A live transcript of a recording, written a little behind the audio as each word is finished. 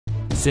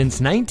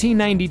Since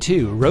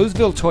 1992,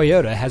 Roseville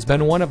Toyota has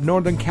been one of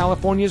Northern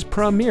California's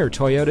premier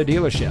Toyota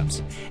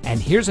dealerships. And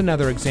here's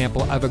another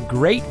example of a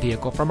great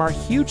vehicle from our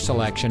huge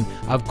selection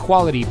of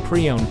quality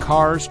pre-owned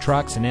cars,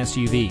 trucks, and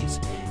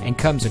SUVs, and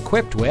comes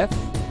equipped with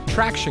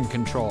traction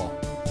control,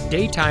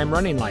 daytime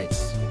running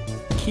lights,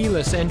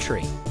 keyless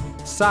entry,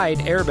 side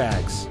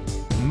airbags,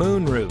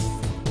 moonroof,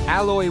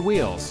 alloy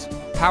wheels,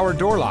 power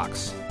door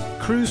locks,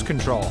 cruise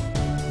control,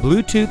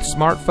 Bluetooth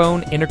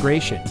smartphone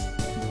integration,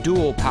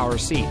 dual power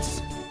seats,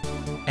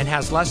 and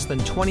has less than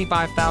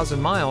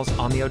 25,000 miles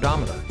on the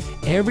odometer.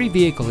 Every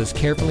vehicle is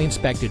carefully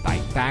inspected by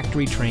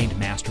factory-trained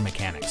master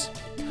mechanics.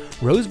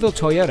 Roseville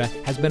Toyota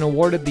has been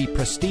awarded the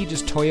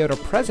prestigious Toyota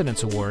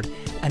President's Award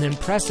an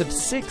impressive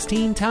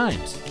 16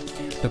 times.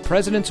 The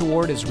President's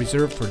Award is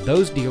reserved for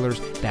those dealers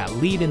that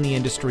lead in the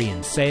industry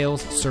in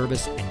sales,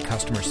 service, and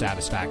customer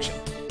satisfaction.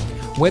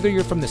 Whether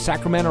you're from the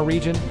Sacramento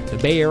region, the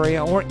Bay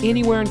Area, or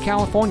anywhere in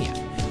California,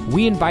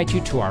 we invite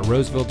you to our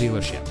Roseville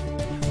dealership.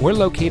 We're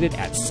located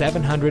at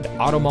 700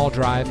 Automall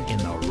Drive in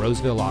the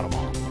Roseville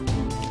Automall.